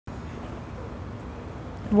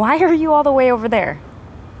Why are you all the way over there?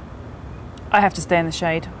 I have to stay in the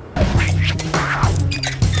shade.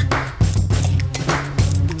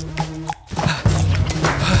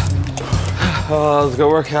 Oh, let's go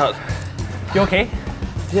work out. You okay?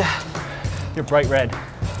 Yeah. You're bright red.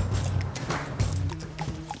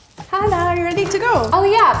 Hannah, you ready to go? Oh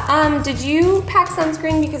yeah, did you pack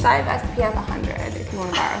sunscreen? Because I have SPF 100 if you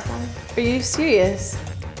want to borrow some. Are you serious?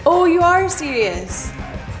 Oh, you are serious?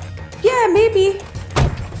 Yeah, maybe.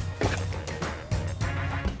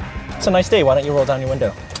 It's a nice day. Why don't you roll down your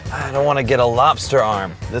window? I don't want to get a lobster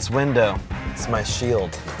arm. This window, it's my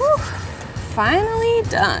shield. Whew. Finally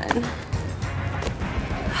done.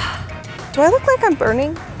 Do I look like I'm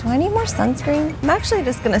burning? Do I need more sunscreen? I'm actually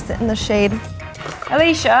just gonna sit in the shade.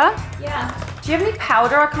 Alicia? Yeah. Do you have any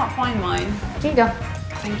powder? I can't find mine. Here you go.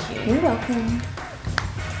 Thank you. You're welcome.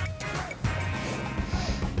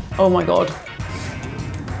 Oh my God.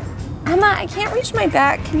 Emma, I can't reach my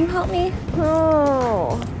back. Can you help me?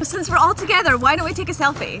 Oh. Since we're all together, why don't we take a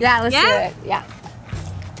selfie? Yeah, let's do it. Yeah.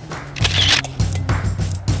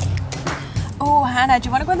 Oh, Hannah, do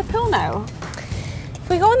you want to go in the pool now? If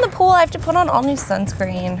we go in the pool, I have to put on all new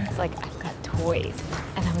sunscreen. It's like, I've got toys.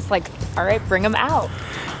 And I was like, all right, bring them out.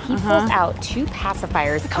 He pulls out 2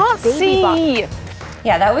 pacifiers. I can't see.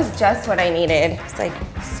 Yeah, that was just what I needed. It's like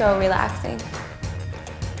so relaxing.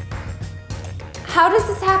 How does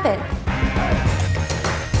this happen?